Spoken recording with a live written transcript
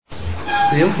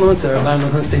The influence that Rabbi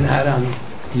Lichtenstein had on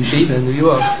yeshiva in New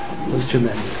York was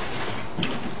tremendous.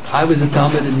 I was a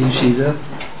talmid in the yeshiva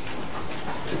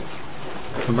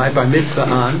from my bar mitzvah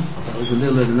on. That was in the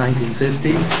middle of the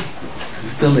 1950s. I'm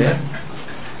still there,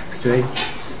 straight.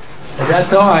 At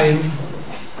that time,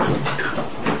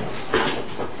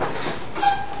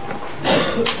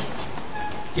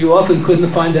 you often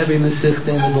couldn't find every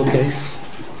Masechta in the bookcase.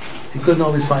 You couldn't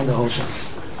always find the whole Shas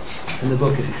in the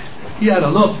bookcase. You had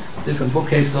to look, different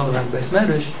bookcases all around Beis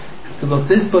Medrash, to look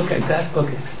this bookcase, that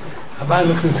bookcase. Rabbi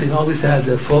Lichtenstein always had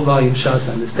the full volume Shas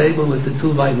on his table with the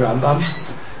 2-volume Rambam.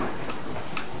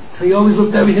 So he always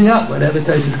looked everything up. Whenever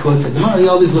Taisus quotes it, he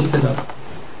always looked it up.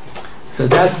 So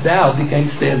that now became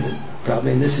standard.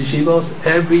 Probably in this yeshiva,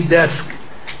 every desk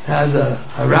has a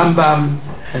Rambam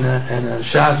and a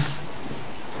Shas.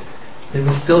 There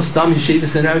was still some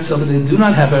yeshivas in Eretz, but they do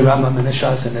not have a Rambam and a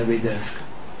Shas on every desk.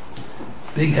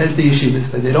 Big Hesder yeshivas,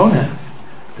 but they don't have.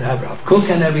 They have Rav Kook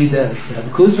on every desk. They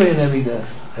have Kuzrei on every desk.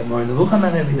 They have Morin Nevuchim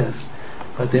on every desk.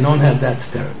 But they don't have that.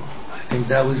 That's terrible. I think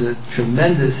that was a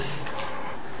tremendous...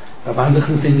 Rabbi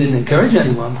Lichtenstein didn't encourage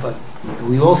anyone, but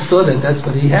we all saw that that's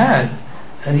what he had.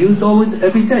 And he used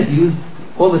every day. He used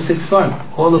all the 6 farm,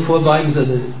 all the 4 volumes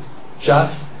of the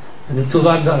Shas, and the 2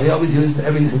 volumes. He always used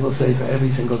every single sefer,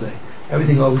 every single day.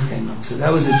 Everything always came up. So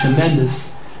that was a tremendous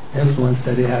influence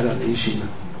that he had on the yeshiva.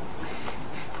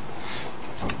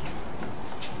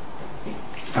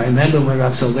 I remember when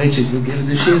Rav Soloveitchik would give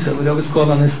the shiur, so he would always call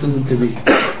on a student to read.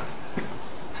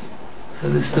 So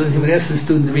he would ask the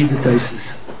student to read the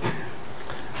Taisus.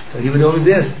 So he would always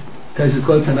ask, Taisus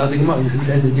quotes another Gemara. He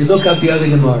said, did you look up the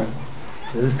other Gemara?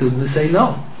 So the student would say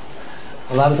no.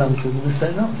 A lot of times the student would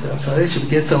say no. So Rav Soloveitchik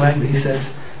would get so angry. He says,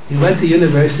 you went to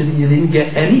university, you didn't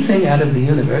get anything out of the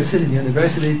university. The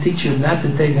university teach you not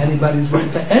to take anybody's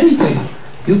word for anything.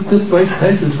 You took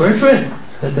Taisus' word for it,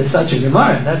 that there's such a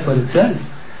Gemara. That's what it says.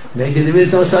 Maybe there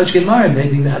is no such Gemara.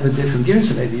 Maybe we have a different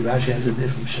Girsa. Maybe Rashi has a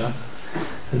different shot.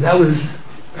 So that was,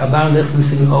 Rabbi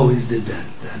Lichtenstein always did that.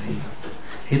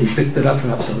 He didn't pick it up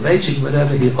from Rav Soloveitchik,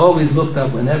 whatever. He always looked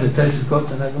up whenever Taisus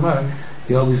quotes an Gemara.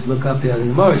 He always looked up the other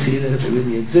Gemara, see that if it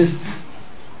really exists,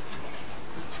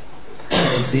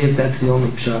 and see if that's the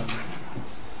only shot.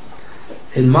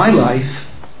 In my life,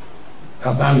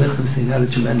 Rabbi Lichtenstein had a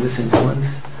tremendous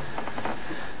influence.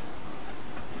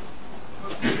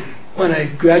 When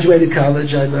I graduated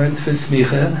college, I learned for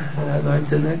Smicha, and I learned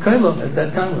in the Kollel at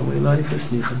that time when we learned for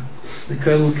Smicha. The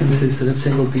Kollel consisted of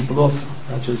single people also,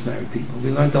 not just married people. We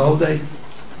learned the whole day.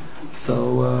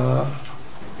 So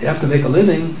you have to make a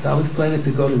living, so I was planning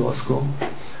to go to law school.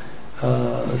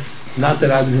 Not that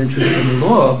I was interested in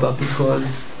law, but because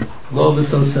law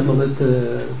was so similar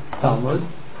to Talmud.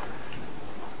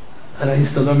 And I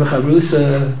used to learn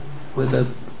Mecharusa with a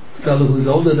fellow who's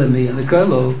older than me in the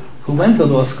Kollel, who went to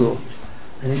law school.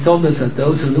 And he told us that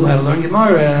those who knew how to learn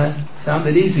Gemara found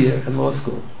it easier in law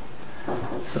school.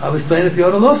 So I was planning to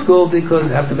go to law school because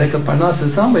I have to make a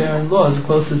parnasa somewhere, and law is the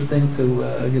closest thing to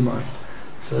Gemara.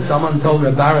 So someone told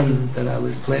Reb Baron that I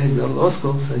was planning to go to law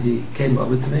school, so he came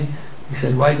over to me. He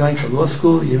said, why going to law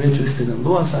school? You're interested in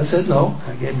law? So I said, no.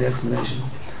 I gave the explanation.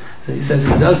 So he says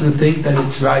he doesn't think that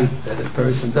it's right, that a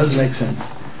person, doesn't make sense.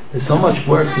 There's so much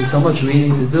work, there's so much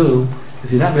reading to do. If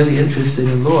you're not really interested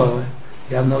in law,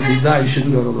 you have no desire, you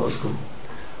shouldn't go to law school.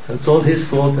 So it's all his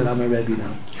fault that I'm a Rebbe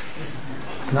now.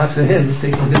 If not for him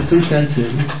sticking this 2 cents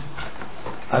in,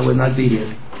 I would not be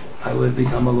here. I would have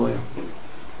become a lawyer.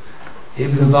 He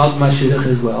was involved in my shidduch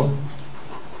as well.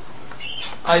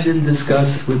 I didn't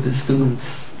discuss with the students,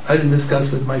 I didn't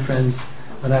discuss with my friends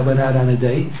when I went out on a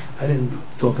date. I didn't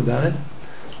talk about it.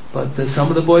 But some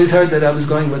of the boys heard that I was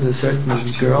going with a certain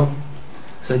girl,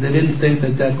 so they didn't think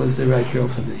that that was the right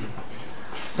girl for me.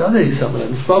 So some of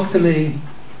them spoke to me.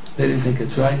 They didn't think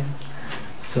it's right.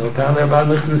 So apparently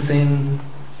Rabbi Lichtenstein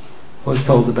was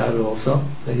told about it also,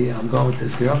 that I'm going with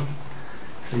this girl.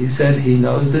 So he said he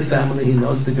knows the family, he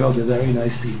knows the girl, they're very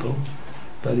nice people,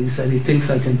 but he said he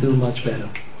thinks I can do much better.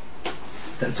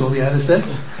 That's all he had to say.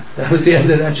 That was the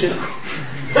end of that shit.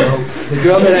 So the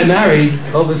girl that I married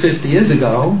over 50 years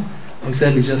ago,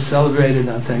 except we just celebrated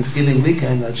on Thanksgiving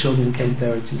weekend, our children came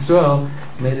to Eretz Yisrael,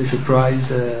 made a surprise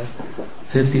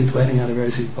 50th wedding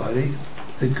anniversary party.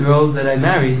 The girl that I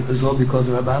married was all because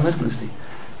of Rabbi Lichtenstein.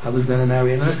 I was going to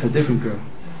marry a different girl.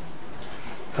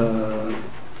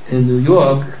 In New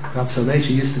York, Rav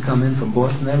Soloveitchik used to come in from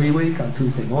Boston every week on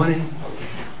Tuesday morning.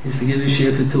 He used to give a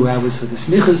shiur for 2 hours for the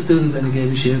Smicha students, and he gave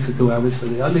a shiur for 2 hours for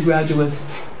the undergraduates,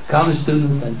 college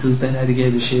students, and Tuesday night he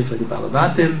gave a shiur for the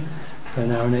Balavatim for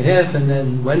an hour and a half, and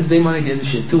then Wednesday morning he gave a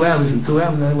shiur 2 hours and 2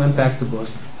 hours, and then he went back to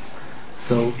Boston.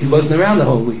 So he wasn't around the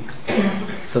whole week.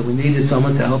 So we needed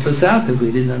someone to help us out if we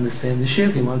didn't understand the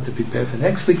shir. We wanted to prepare for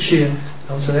next week's shir.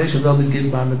 So they should always give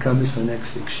bar mekamis for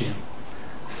next week's shir.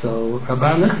 So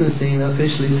Rabbi Lichtenstein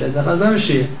officially said the Chazar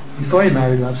shir before he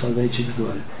married Rav Soloveitchik's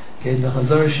daughter. Gave the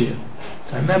Chazar shir.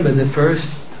 So I remember the first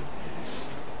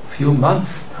few months,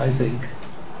 I think,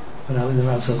 when I was in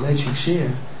Rav Soloveitchik's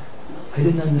shir, I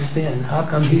didn't understand. How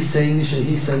come he's saying the shir?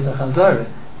 He says the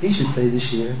Chazar. He should say the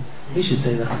shir. He should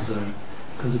say the Chazar.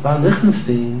 Because Rabbi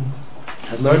Lichtenstein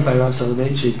had learned by Rav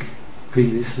Soloveitchik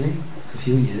previously, a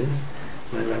few years.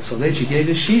 When Rav Soloveitchik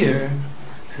gave a shir,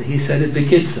 so he said it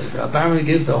bekitzer. Rav Baron would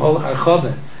give the whole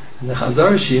harchava. In the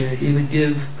Chazar shir, he would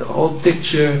give the whole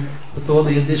picture with all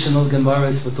the additional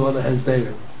gemaras, with all the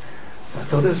hesberim. So I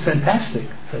thought it was fantastic.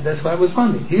 So that's why I was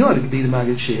wondering. He ought to be the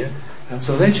Maggid shir. Rav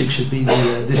Soloveitchik should be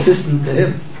the assistant to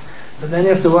him. But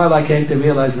then after a while I came to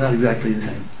realize it's not exactly the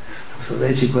same. Rav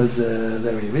Soloveitchik was a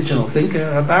very original thinker.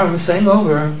 Rav Baron was saying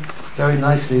over very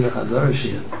nicely the Chazar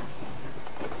shir.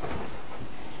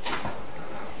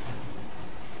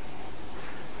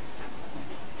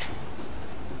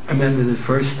 I remember the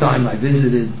first time I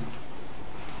visited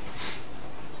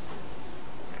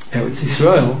Eretz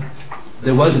Yisrael,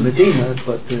 there was a Medina,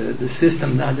 but the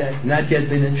system not yet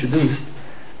been introduced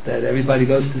that everybody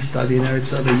goes to study in Eretz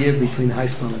Yisrael a year between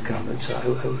high school and college.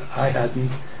 I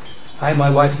hadn't. I and my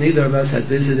wife, neither of us had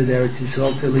visited Eretz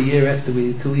Yisrael till 2 years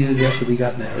after we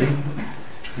got married.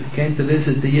 We came to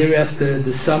visit the year after,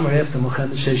 the summer after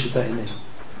Milchemet Sheshet HaYamim.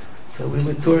 So we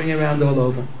were touring around all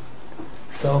over.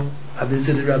 So I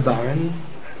visited Rab Baron.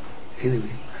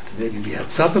 Maybe we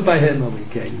had supper by him, or we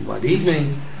came one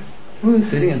evening. We were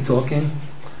sitting and talking.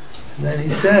 And then he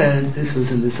said, this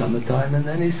was in the summertime, and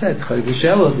then he said, Chodesh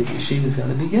Elul, the yeshiva is going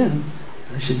to begin.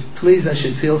 I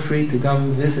should feel free to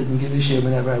come visit and give yeshiva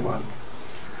whenever I want.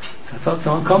 So I felt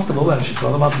so uncomfortable, but I should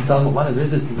call him up and tell him I want to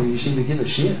visit and give yeshiva, give a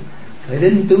shir. So I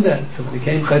didn't do that. So when it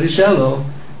came Chodesh Elul,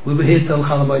 we were here till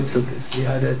Chalamoid Sukkos. We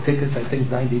had tickets, I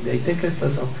think 90-day tickets or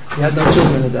so. We had no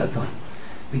children at that time.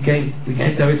 We came to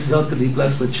Eretz Yisrael to be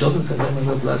blessed with children, so then we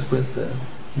were blessed with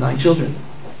 9 children.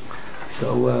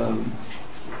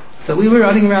 So we were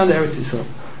running around Eretz Yisrael.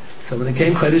 So when it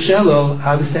came Chodesh Elul,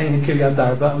 I was staying in Kiryat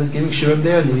Arba. I was giving shiurim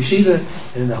there in the yeshiva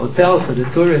and in the hotel for the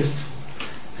tourists.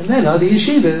 And then other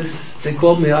yeshivas, they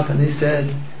called me up and they said,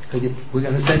 we're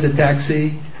going to send a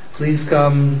taxi. Please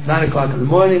come 9 o'clock in the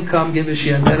morning. Come give a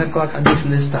shiur at 10 o'clock on this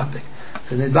and this topic.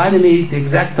 So they invited me the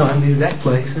exact time, the exact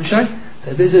place, and sure.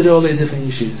 So I visited all the different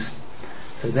yeshivas.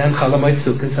 So then Chalamoid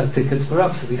Sukkos had tickets for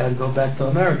up, so we had to go back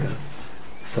to America.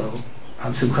 So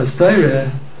on Simchas Torah,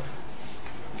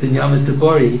 Binyamin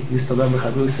Tabori used to learn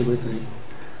Chavrusa with me.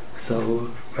 So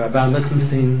Rabbi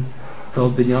Lichtenstein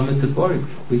told Binyamin Tabori,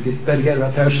 we better get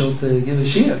Rav Herschel to give a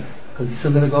shiur, because he's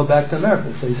still going to go back to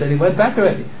America. So he said he went back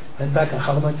already. Went back on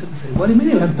Chalamoid Sukkos. I said, what do you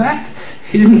mean he went back?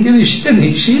 He didn't give a shiur in the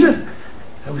yeshiva.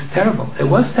 That was terrible. It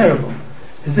was terrible.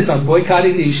 As if I'm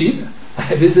boycotting the yeshiva.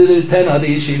 I visited 10 other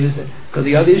yeshivas, because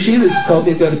the other yeshivas told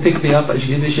me they're going to pick me up. I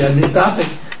should give a shiur on this topic.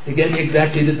 They gave me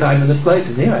exactly the time and the place.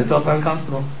 And here I felt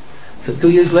uncomfortable. So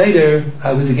 2 years later, I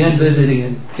was again visiting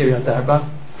in Kiryat Arba,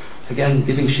 again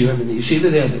giving shiur in the yeshiva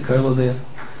there, the kollel there.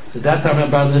 So that time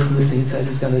Rabbi Lichtenstein said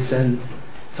he's going to send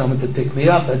someone to pick me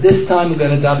up. At this time, we're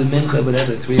going to daven mincha,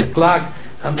 whatever, 3 o'clock.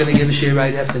 I'm going to give a shiur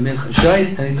right after mincha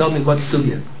shayt. And he told me what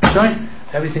sugya. Shayt.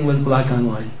 Everything was black on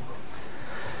white.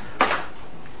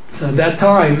 So at that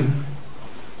time,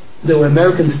 there were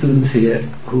American students here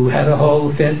who had a whole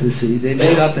fantasy. They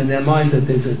made up in their minds that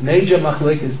there's a major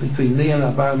machlokes between me and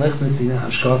Rabbi Lichtenstein and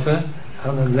Hashkafa. I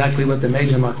don't know exactly what the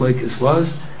major machlokes was,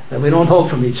 that we don't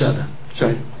hold from each other.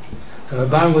 Right. So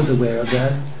Rabbi was aware of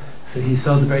that, so he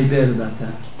felt very bad about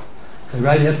that. So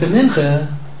right after mincha,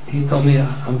 he told me,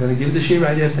 I'm going to give the shiur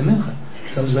right after mincha.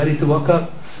 So I was ready to walk up.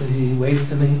 So he waves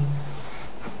to me.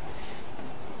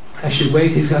 I should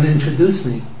wait, he's going to introduce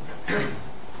me.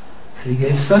 So he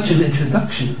gave such an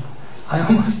introduction, I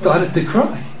almost started to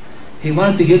cry. He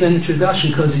wanted to give an introduction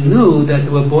because he knew that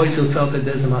there were boys who felt that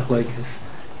there's a machlokes.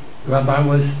 Rabbi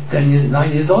was 9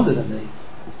 years older than me.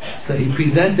 So he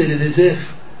presented it as if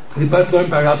we both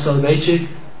learned by Rav Soloveitchik,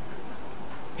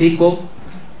 equal.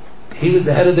 He was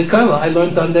the head of the kollel. I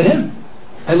learned under him.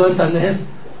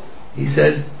 He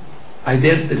said, I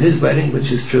danced at his wedding,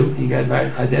 which is true. He got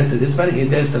married. I danced at his wedding. He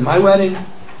danced at my wedding,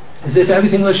 as if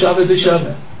everything was Shavah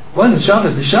b'Shavah. It wasn't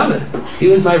Shavah b'Shavah. He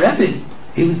was my Rebbe.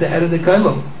 He was the head of the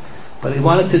kollel. But he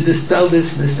wanted to dispel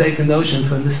this mistaken notion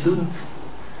from the students.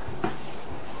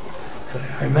 So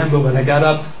I remember when I got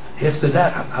up after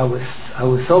that, I was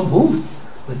so moved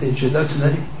with the introduction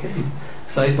that he gave.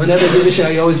 So whenever I give a shiur,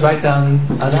 I always write down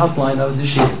an outline of the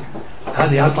shiur. I had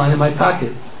the outline in my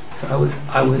pocket. So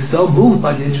I was so moved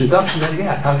by the introduction that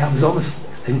I was almost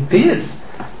in tears.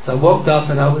 So I walked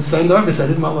up and I was so nervous. I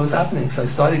didn't know what was happening. So I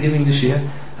started giving the shiur.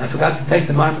 I forgot to take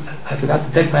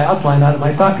my outline out of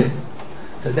my pocket.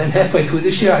 So then halfway through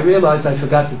the shiur, I realized I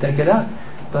forgot to take it out.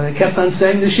 But I kept on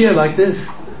saying the shiur like this.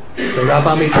 So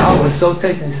Rabbi Mikal was so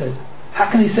taken. He said, "How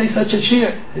can he say such a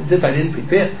shiur?" As if I didn't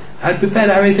prepare. I had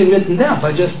prepared everything written down,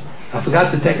 but I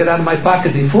forgot to take it out of my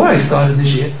pocket before I started the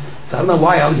shiur. So I don't know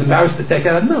why I was embarrassed to take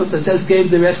it out. No, so I just gave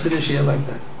the rest of the shiur like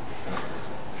that.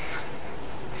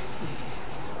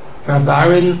 Rabbi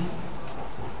Aaron,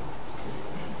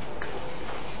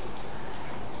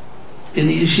 in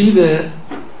the yeshiva,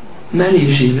 many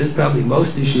yeshivas, probably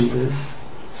most yeshivas,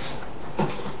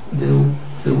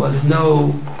 there was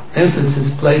no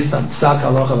emphasis placed on psak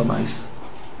halacha l'maisa.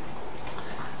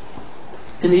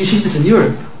 In the yeshivas in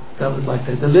Europe, that was like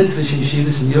that. The Litvish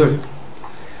yeshivas in Europe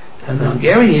and the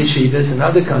Hungarian yeshivas in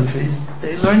other countries,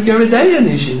 they learned Yeridei in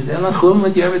yeshivas. They learned chulin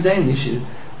with Yeridei in yeshivas.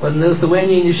 But in the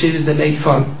Lithuanian yeshivas, they made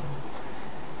fun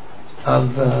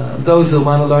of those who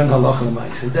want to learn halacha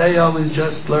l'maisa. They always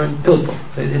just learned pilpul.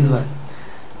 They didn't learn.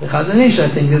 The Chazon Ish,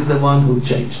 I think, is the one who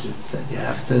changed it. That you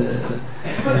have to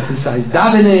emphasize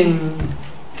davening,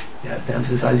 you have to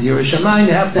emphasize Yiras Shamayim,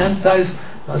 you have to emphasize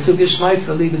Pasuk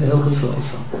Shmaitza, even the Hilchos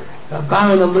also.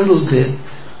 Baron a little bit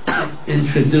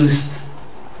introduced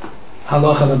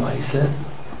halacha l'maisa.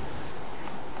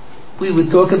 We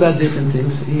would talk about different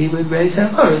things. He would raise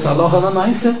him, it's halacha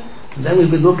l'maisa. And then we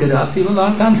would look it up. Even a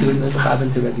lot of times we would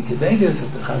mechaben to Rebbe Kevegas or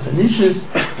the Chazon Ish's,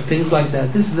 things like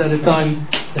that. This is at a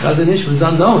time the Chazon Ish was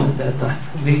unknown at that time.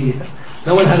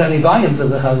 No one had any volumes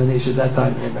of the Chazon Ish at that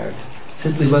time in America.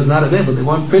 Simply was not available. They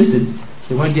weren't printed.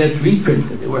 They weren't yet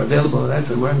reprinted. They were available, so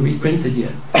they weren't reprinted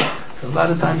yet. So a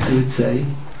lot of times he would say,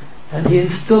 and he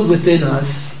instilled within us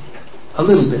a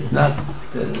little bit, not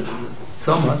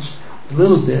so much, a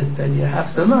little bit, that you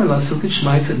have to learn Lasukit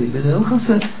Shmaitza Libid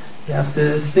Ilchasa. You have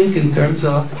to think in terms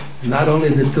of not only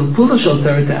the Pilpula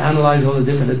Shalter to analyze all the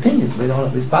different opinions. We don't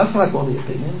always pass like all the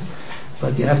opinions,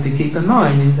 but you have to keep in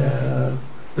mind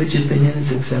which opinion is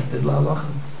accepted.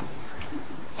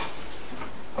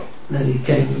 Then he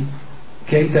came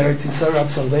to Eretz Yisrael. Rav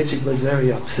Soloveitchik was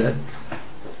very upset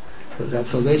because Rav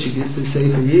Soloveitchik used to say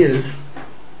for years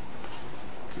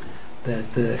that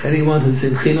anyone who's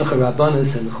in Chinuch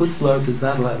HaRabbanos and Chutz La'aretz is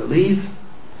not allowed to leave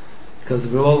because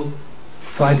we're all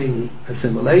fighting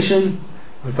assimilation,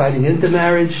 we're fighting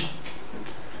intermarriage,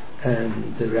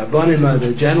 and the Rabbanim are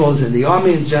the generals in the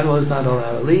army, and the general is not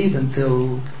allowed to leave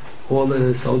until all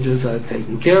the soldiers are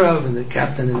taken care of, and the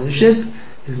captain in the ship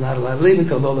is not allowed to leave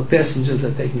until all the passengers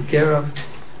are taken care of.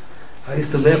 I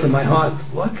used to laugh in my heart,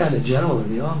 what kind of general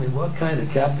in the army, what kind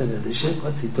of captain in the ship,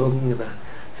 what's he talking about?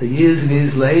 So years and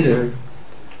years later,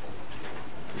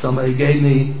 somebody gave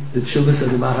me the Tshuvas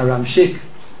of the Maharam Shik.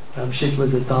 Ram Shik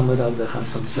was a Talmud of the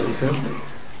Chassam Sofer.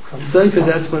 Chassam Sofer,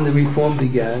 that's when the reform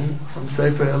began. Chassam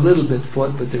Sofer a little bit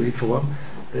fought with the reform,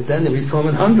 but then the reform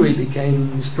in Hungary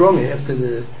became stronger after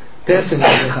the passing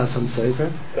of the Chassam Sofer.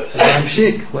 Ram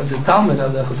Shik was a Talmud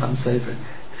of the Chassam Sofer.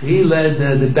 So he led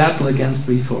the battle against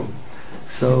reform.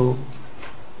 So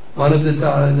one of the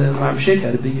Ram Shik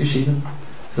had a big yeshiva.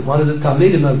 So one of the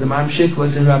Talmidim of the Ram Shik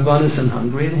was in Rabbanos in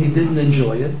Hungary, and he didn't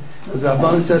enjoy it. Because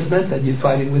Rabbanos just meant that you're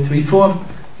fighting with reform.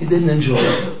 He didn't enjoy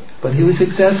it, but he was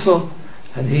successful,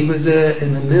 and he was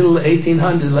in the late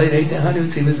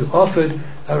 1800s. He was offered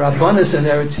a Rabbanos in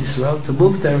Eretz Yisrael to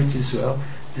move to Eretz Yisrael,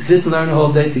 to sit and learn a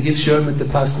whole day, to give shiurim at the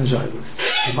Paskin Zaylis.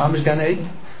 The Mamish Gan Eden.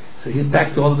 So he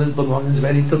packed all of his belongings,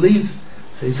 ready to leave.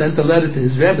 So he sent a letter to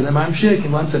his Rebbe, the Maharam Shik. He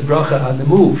wants a bracha on the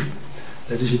move,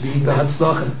 that it should be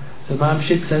b'hatzlacha. So Maharam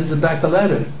Shik sends him back a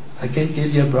letter. I can't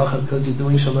give you a bracha because you're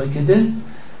doing shaloi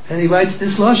kedin. And he writes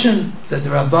this lashon that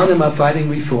the Rabbanim are fighting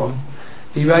reform.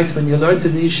 He writes, when you learned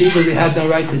in the yeshiva, we had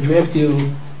no right to draft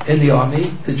you in the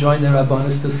army to join the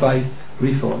Rabbanis to fight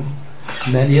reform.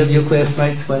 Many of your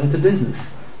classmates went into business,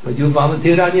 but you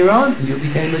volunteered on your own, and you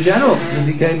became a general. You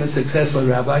became a successful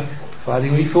rabbi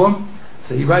fighting reform.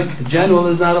 So he writes, the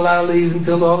general is not allowed to leave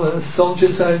until all the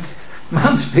soldiers are.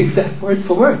 Mamish thinks that word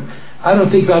for word. I don't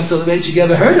think Rav Soloveitchik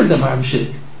ever heard of the Maharam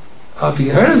Shik. Or if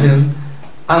you heard of him,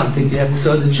 I don't think you ever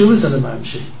saw the Tshuvas of the Maharam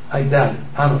Shik. I doubt it.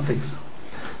 I don't think so.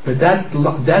 But that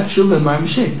Tshuva of Maharam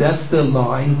Shik, that's the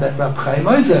line that Rav Chaim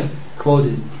Ozer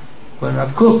quoted when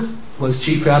Rav Kook was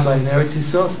chief rabbi in Eretz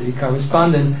Yisrael. So he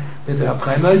corresponded with Rav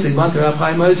Chaim Ozer. He wanted Rav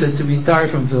Chaim Ozer to retire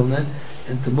from Vilna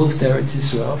and to move to Eretz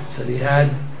Yisrael. So he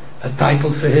had a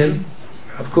title for him.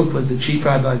 Rav Kook was the chief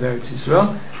rabbi of Eretz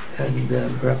Yisrael, and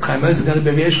Rav Chaim Ozer is going to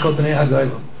be Reish Kol Bnei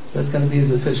Hagoylo. That's going to be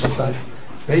his official title.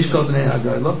 Reish Kol Bnei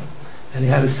Hagoylo. and he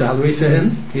had a salary for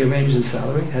him. He arranged a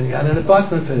salary, and he had an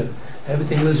apartment for him.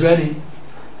 Everything was ready.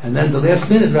 And then the last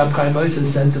minute, Rab Chaim Moshe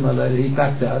sent him a letter. He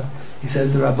backed out. He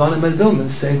says, the Rabbanim in Vilna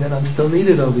say that I'm still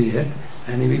needed over here.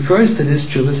 And he refers to this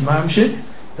Chuvas Maramshik,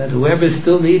 that whoever is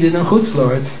still needed in Chutz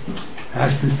La'aretz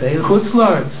has to stay in Chutz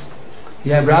La'aretz.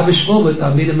 You have Rabbi Shmuel with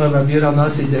Talmidim of Rabbi Yehuda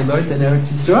Nasi, they learned in Eretz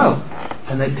Yisrael.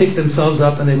 And they picked themselves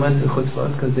up and they went to Chutz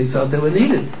La'aretz because they felt they were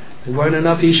needed. There weren't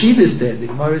enough yeshivas there. The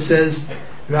Gemara says,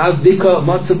 Rav Bika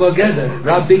Matzah Bageder.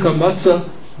 Rav Bika Matzah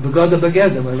Bagada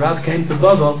Bageder. When Rav came to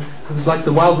Bavel, it was like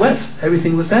the Wild West.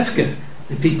 Everything was hefker.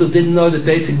 The people didn't know the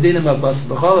basic dinim of Bas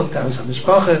B'chol, of Taras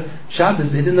HaMishpacha,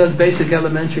 Shabbos. They didn't know the basic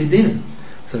elementary dinim.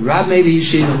 So Rav made a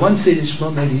yeshiva in one city,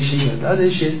 Shmuel made a yeshiva in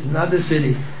another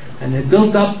city. And they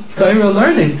built up Torah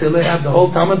learning till they have the whole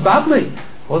Talmud Bavli.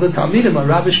 All the Talmidim are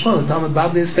Rabbi Shmuel. The Talmud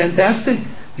Bavli is fantastic.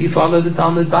 We follow the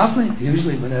Talmud Bavli.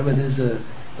 Usually whenever there's a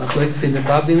machlekes in the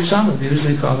Bavli Mishama, we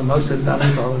usually follow, most of the time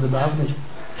we follow the Bavli.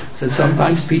 So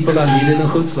sometimes people are needed in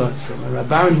Chutz La'aretz. So when Rabbi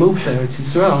Baron moved to Eretz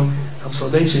Yisrael, Rav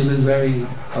Soloveitchik was very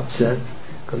upset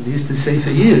because he used to say for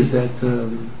years that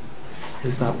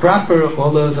it's not proper.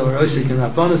 All those who are Osik and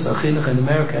Rabbanos or Chinuch in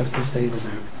America have to stay in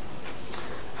America.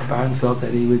 Rabbi Baron felt that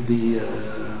he would be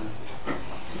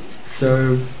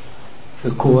serve the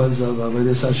cause of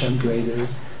Avodas Hashem greater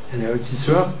in Eretz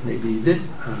Yisrael. Maybe he did.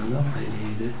 I don't know. Maybe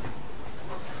he did.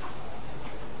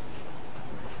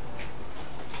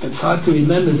 It's hard to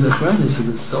remember Zechronis.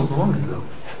 It was so long ago.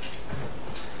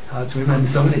 Hard to remember.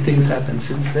 So many things happened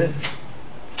since then.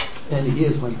 Many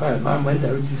years went by. Mom went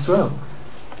to Eretz Yisrael.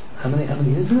 How many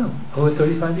years ago? Over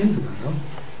 35 years ago, no?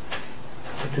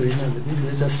 Hard to remember.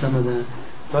 These are just some of the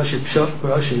Rashi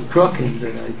Prokim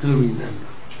that I do remember.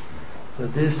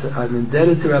 But this, I'm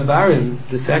indebted to Rabbi Baron,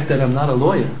 the fact that I'm not a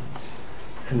lawyer,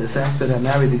 and the fact that I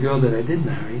married the girl that I did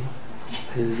marry,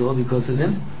 is all because of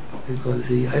him. Because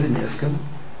I didn't ask him.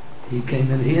 He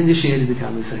came in, he initiated the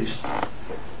conversation.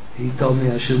 He told me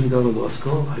I shouldn't go to law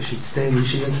school, I should stay in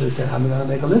yeshiva. So I said, how am I going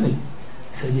to make a living?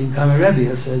 He said, you become a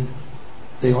Rebbe. I said,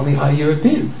 they only hire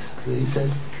Europeans. So he said,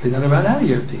 they're going to run out of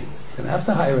Europeans. They're going to have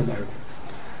to hire Americans.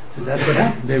 So that's what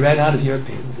happened. They ran out of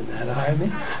Europeans and they had to hire me.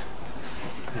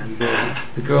 And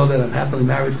the girl that I'm happily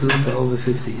married to for over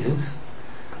 50 years,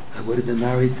 I would have been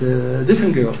married to a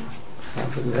different girl. It's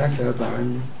not for the fact that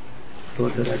Baron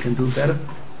thought that I can do better.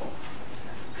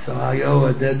 So I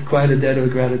owe quite a debt of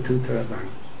gratitude to Rabbi.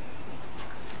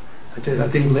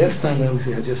 I think last time I was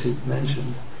here, I just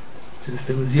mentioned,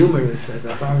 it was humorous at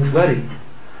Rabbi's wedding.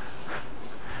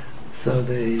 So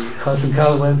the Chas and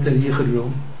Kala went to the Yichud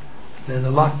room, then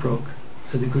the lock broke,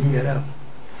 so they couldn't get out.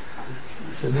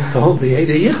 So they told the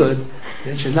Yichud,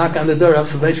 they should knock on the door. Rav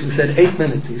Soloveitchik said 8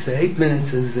 minutes. He said 8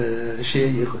 minutes is Shir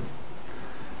Yichud.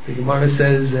 The Gemara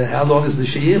says, how long is the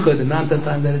Shir Yichud? The amount of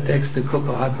time that it takes to cook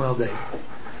a hot-boiled egg.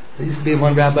 There used to be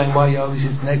one rabbi in Why always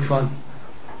used to make fun.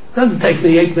 It doesn't take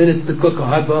me 8 minutes to cook a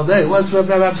hard-boiled egg. What's Rav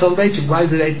Soloveitchik? Why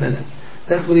is it 8 minutes?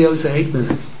 That's what he always said, 8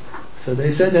 minutes. So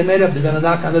they said they made up, they're going to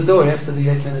knock on the door after the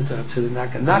 8 minutes are up. So they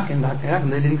knocking,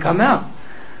 and they didn't come out.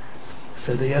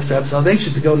 So they asked Rav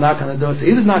Soloveitchik to go knock on the door. So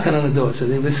he was knocking on the door. So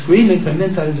they were screaming from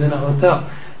inside. He was in a hotel.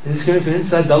 They were screaming from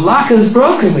inside, the lock is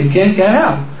broken, we can't get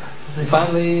out. They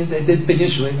finally, they did big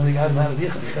issue and they got him out of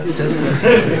Yichud. That's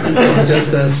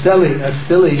just a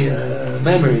silly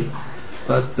memory.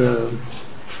 But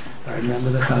I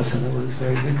remember the Chasana was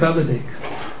very recovering.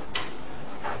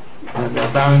 And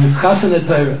Baron is Chasana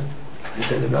Torah. I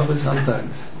said it over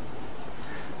sometimes.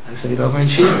 I say it over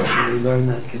in Shiva. We learn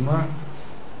that Gemara.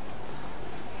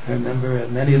 I remember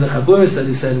many of the Chaburas that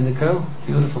he said in the Kol.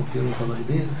 Beautiful, beautiful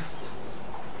ideas.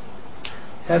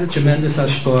 He had a tremendous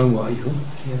hashpah on Wayu.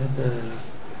 He had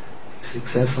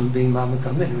success on being Mama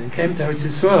Talmid. When he came to Eretz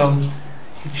Yisrael,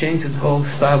 he changed his whole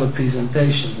style of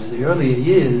presentation. In the earlier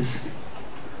years,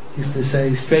 he used to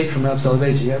say straight from Rav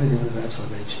Soloveitchik, everything was Rav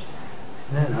Soloveitchik.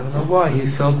 And then, I don't know why, he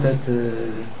felt that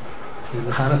the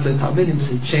Chanach Talmidim,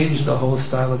 he changed the whole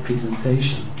style of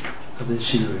presentation of his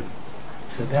shiurim.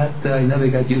 So that I never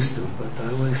got used to, but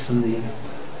I was from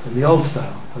the old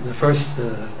style, from the first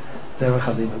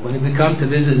when he would come to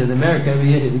visit in America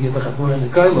every year, he would give a chabur in the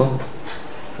kollel.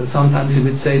 So sometimes he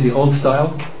would say the old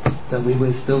style that we were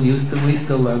still used to, we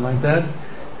still learn like that.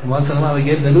 And once in a while he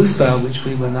gave the new style, which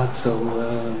we were not so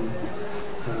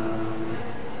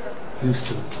used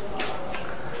to.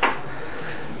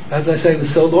 As I say, it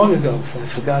was so long ago, so I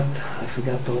forgot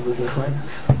all the zechronos.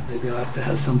 Maybe I'll have to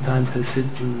have some time to sit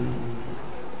and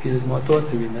give it more thought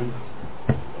to remember.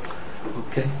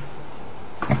 Okay.